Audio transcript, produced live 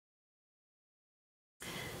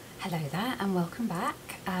Hello there and welcome back.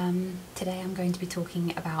 Today I'm going to be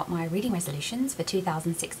talking about my reading resolutions for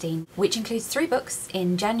 2016, which includes 3 books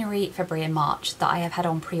in January, February and March that I have had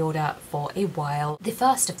on pre-order for a while. The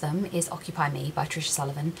first of them is Occupy Me by Tricia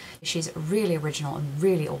Sullivan. She's really original and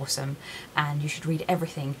really awesome, and you should read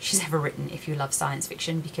everything she's ever written if you love science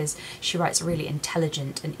fiction, because she writes really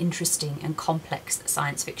intelligent and interesting and complex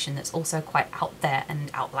science fiction that's also quite out there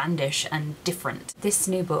and outlandish and different. This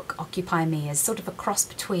new book, Occupy Me, is sort of a cross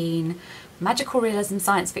between magical realism,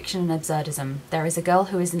 science fiction and absurdism. There is a girl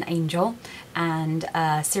who is an angel and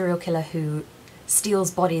a serial killer who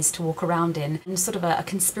steals bodies to walk around in, and sort of a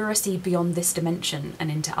conspiracy beyond this dimension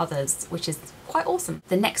and into others, which is quite awesome.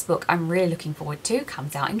 The next book I'm really looking forward to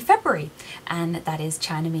comes out in February, and that is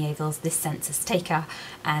China Miéville's This Census Taker.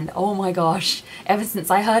 And oh my gosh, ever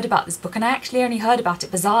since I heard about this book, and I actually only heard about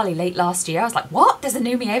it bizarrely late last year, I was like, what? There's a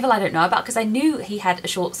new Miéville I don't know about? Because I knew he had a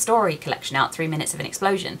short story collection out, 3 Minutes of an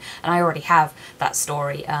Explosion, and I already have that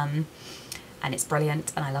story, and it's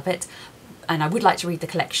brilliant and I love it. And I would like to read the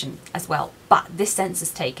collection as well. But this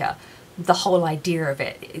Census Taker, the whole idea of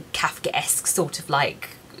it, Kafkaesque sort of like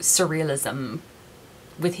surrealism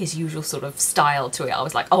with his usual sort of style to it. I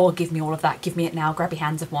was like, oh, give me all of that, give me it now, grab your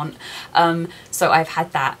hands of want. So I've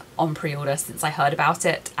had that on pre-order since I heard about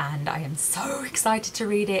it, and I am so excited to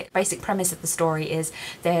read it. Basic premise of the story is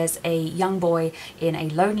there's a young boy in a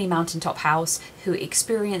lonely mountaintop house who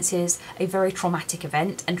experiences a very traumatic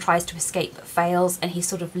event and tries to escape but fails, and he's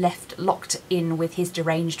sort of left locked in with his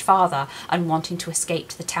deranged father and wanting to escape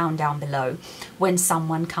to the town down below when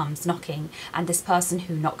someone comes knocking, and this person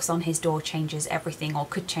who knocks on his door changes everything, or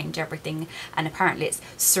could change everything, and apparently it's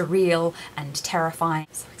surreal and terrifying.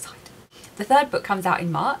 I'm so excited. The third book comes out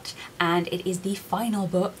in March, and it is the final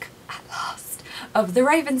book, at last, of The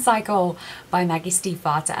Raven Cycle by Maggie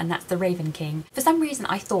Stiefvater, and that's The Raven King. For some reason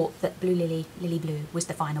I thought that Blue Lily, Lily Blue, was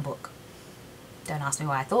the final book. Don't ask me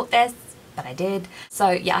why I thought this, but I did. So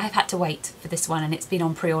yeah, I've had to wait for this one, and it's been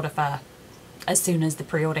on pre-order for, as soon as the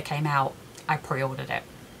pre-order came out, I pre-ordered it.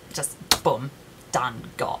 Just boom, done,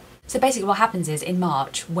 got. So basically what happens is, in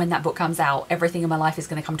March, when that book comes out, everything in my life is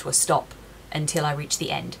going to come to a stop until I reach the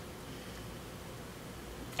end.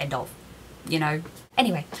 End of, you know.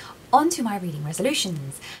 Anyway, on to my reading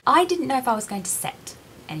resolutions. I didn't know if I was going to set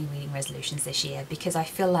any reading resolutions this year, because I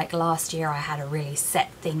feel like last year I had a really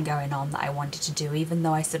set thing going on that I wanted to do, even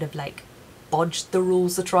though I sort of like bodged the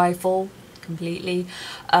rules a trifle completely.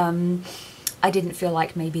 I didn't feel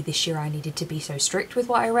like maybe this year I needed to be so strict with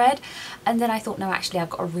what I read. And then I thought, no, actually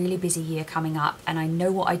I've got a really busy year coming up, and I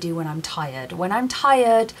know what I do when I'm tired. When I'm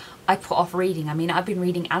tired, I put off reading. I mean, I've been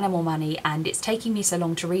reading Animal Money, and it's taking me so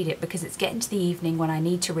long to read it because it's getting to the evening when I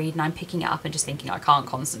need to read, and I'm picking it up and just thinking I can't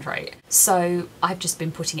concentrate. So I've just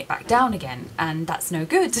been putting it back down again, and that's no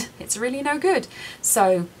good. It's really no good.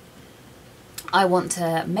 So I want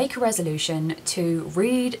to make a resolution to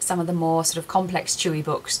read some of the more sort of complex, chewy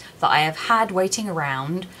books that I have had waiting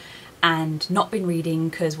around and not been reading,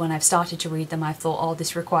 because when I've started to read them I've thought, oh,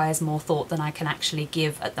 this requires more thought than I can actually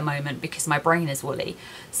give at the moment because my brain is woolly.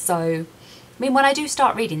 So, I mean, when I do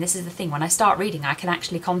start reading, this is the thing, when I start reading I can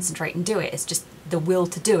actually concentrate and do it. It's just the will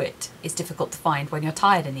to do it is difficult to find when you're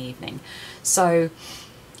tired in the evening. So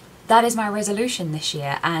that is my resolution this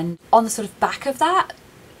year, and on the sort of back of that,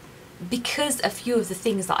 because a few of the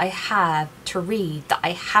things that I have to read that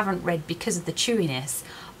I haven't read because of the chewiness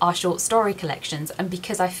are short story collections, and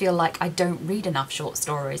because I feel like I don't read enough short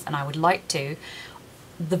stories and I would like to,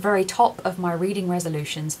 the very top of my reading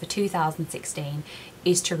resolutions for 2016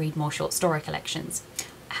 is to read more short story collections.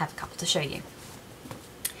 I have a couple to show you.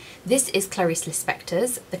 This is Clarice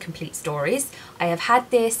Lispector's The Complete Stories. I have had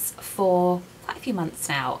this for quite a few months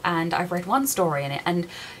now, and I've read one story in it and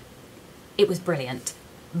it was brilliant,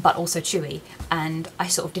 but also chewy, and I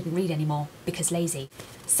sort of didn't read anymore because lazy.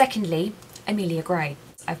 Secondly, Amelia Gray.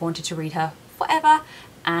 I've wanted to read her forever,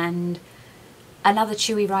 and another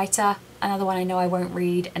chewy writer, another one I know I won't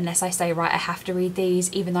read unless I say, right, I have to read these,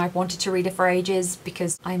 even though I've wanted to read her for ages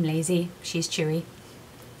because I'm lazy, she's chewy.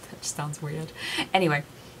 That just sounds weird. Anyway,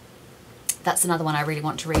 that's another one I really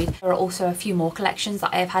want to read. There are also a few more collections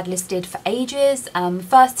that I have had listed for ages.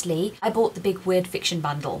 Firstly, I bought the big weird fiction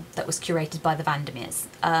bundle that was curated by the Vandermeers.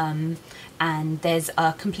 And there's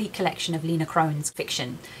a complete collection of Lena Crone's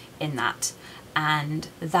fiction in that. And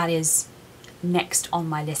that is next on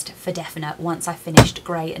my list for definite. Once I've finished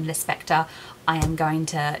Gray and Lispector, I am going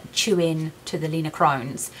to chew in to the Lena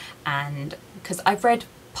Crones. And because I've read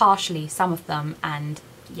partially some of them, and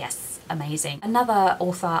yes, amazing. Another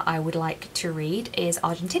author I would like to read is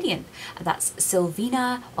Argentinian. That's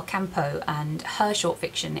Silvina Ocampo, and her short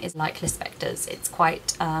fiction is like Lispector's. It's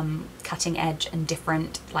quite cutting edge and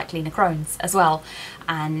different, like Lena Krone's as well.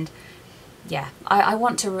 And yeah, I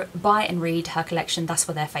want to buy and read her collection, That's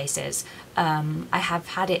Where Their Face Is. I have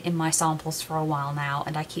had it in my samples for a while now,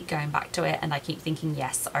 and I keep going back to it, and I keep thinking,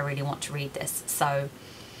 yes, I really want to read this. So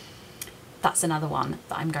that's another one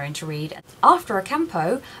that I'm going to read. After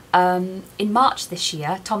Ocampo, in March this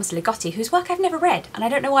year, Thomas Ligotti, whose work I've never read, and I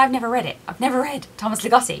don't know why I've never read it. I've never read Thomas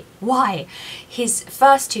Ligotti. Why? His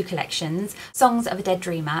first two collections, Songs of a Dead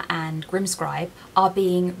Dreamer and Grimscribe, are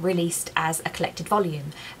being released as a collected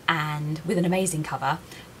volume, and with an amazing cover.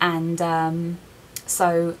 And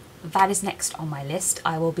so that is next on my list.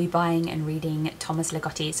 I will be buying and reading Thomas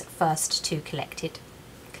Ligotti's first two collected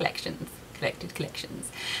collections,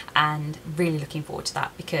 and really looking forward to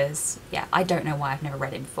that, because yeah, I don't know why I've never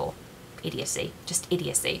read him before. Idiocy, just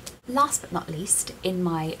idiocy. Last but not least, in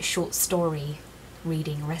my short story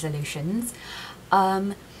reading resolutions,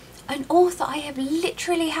 an author I have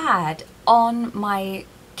literally had on my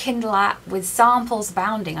Kindle app with samples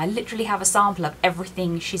abounding, I literally have a sample of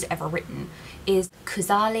everything she's ever written, is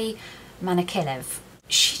Khuzali Manakelev.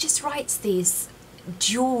 She just writes these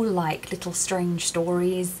jewel-like little strange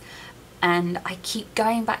stories, and I keep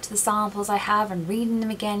going back to the samples I have and reading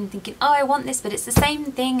them again, thinking, oh, I want this, but it's the same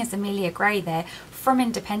thing as Amelia Gray. They're from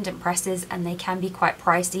independent presses, and they can be quite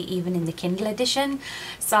pricey even in the Kindle edition.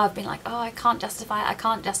 So I've been like, oh, I can't justify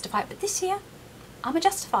it, but this year I'm gonna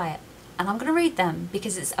justify it, and I'm gonna read them,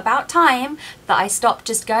 because it's about time that I stopped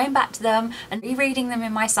just going back to them and rereading them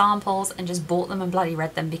in my samples and just bought them and bloody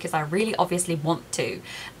read them, because I really obviously want to.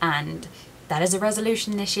 And that is a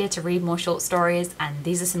resolution this year, to read more short stories, and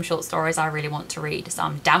these are some short stories I really want to read, so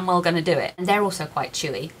I'm damn well going to do it. And they're also quite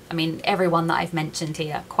chewy. I mean, everyone that I've mentioned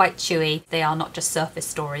here, quite chewy. They are not just surface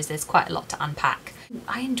stories, there's quite a lot to unpack.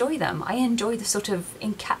 I enjoy them. I enjoy the sort of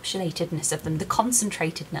encapsulatedness of them, the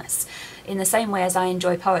concentratedness, in the same way as I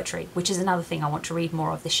enjoy poetry, which is another thing I want to read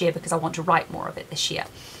more of this year, because I want to write more of it this year.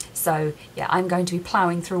 So yeah, I'm going to be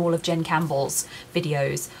ploughing through all of Jen Campbell's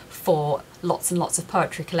videos for lots and lots of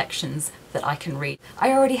poetry collections that I can read.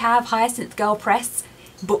 I already have Hyacinth Girl Press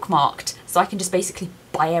bookmarked, so I can just basically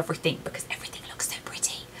buy everything, because everything looks so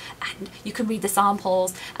pretty. And you can read the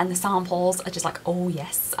samples, and the samples are just like, oh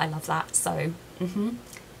yes, I love that. So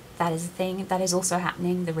that is a thing that is also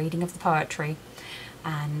happening, the reading of the poetry.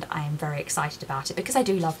 And I am very excited about it, because I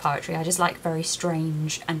do love poetry. I just like very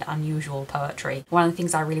strange and unusual poetry. One of the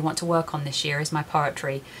things I really want to work on this year is my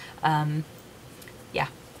poetry. Yeah,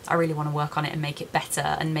 I really want to work on it and make it better,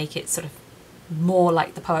 and make it sort of more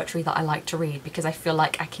like the poetry that I like to read, because I feel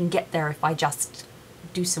like I can get there if I just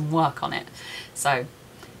do some work on it. So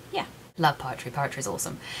yeah, love poetry. Poetry is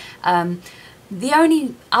awesome. The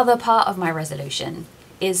only other part of my resolution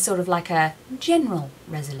is sort of like a general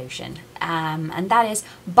resolution, and that is,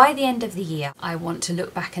 by the end of the year I want to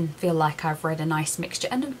look back and feel like I've read a nice mixture,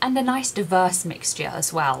 and a nice diverse mixture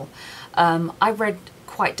as well. I read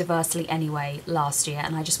quite diversely anyway last year,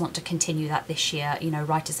 and I just want to continue that this year, you know,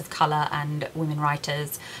 writers of colour and women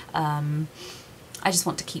writers. I just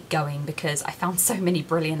want to keep going, because I found so many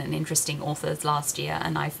brilliant and interesting authors last year,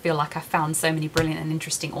 and I feel like I found so many brilliant and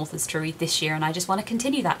interesting authors to read this year, and I just want to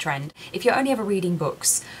continue that trend. If you're only ever reading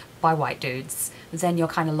books by white dudes, then you're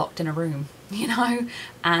kind of locked in a room, you know,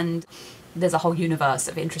 and there's a whole universe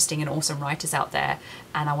of interesting and awesome writers out there,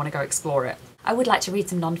 and I want to go explore it. I would like to read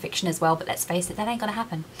some non-fiction as well, but let's face it, that ain't gonna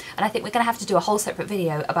happen. And I think we're gonna have to do a whole separate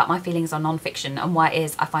video about my feelings on non-fiction and why it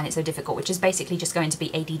is I find it so difficult, which is basically just going to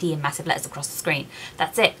be ADD and massive letters across the screen.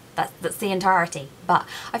 That's it. That's the entirety. But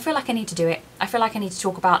I feel like I need to do it. I feel like I need to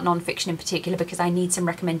talk about non-fiction in particular, because I need some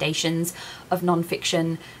recommendations of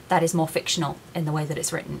non-fiction that is more fictional in the way that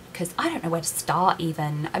it's written, because I don't know where to start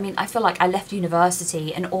even. I mean, I feel like I left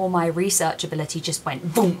university and all my research ability just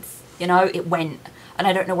went boom, you know, it went. And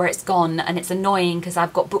I don't know where it's gone, and it's annoying, because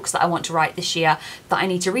I've got books that I want to write this year that I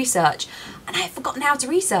need to research, and I've forgotten how to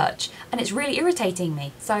research, and it's really irritating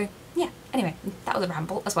me. So yeah, anyway, that was a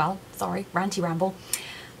ramble as well. Sorry, ranty ramble.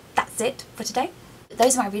 That's it for today.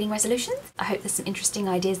 Those are my reading resolutions. I hope there's some interesting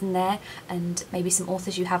ideas in there, and maybe some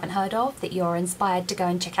authors you haven't heard of that you're inspired to go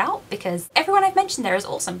and check out, because everyone I've mentioned there is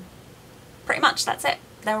awesome. Pretty much, that's it.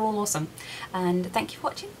 They're all awesome. And thank you for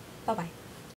watching. Bye bye.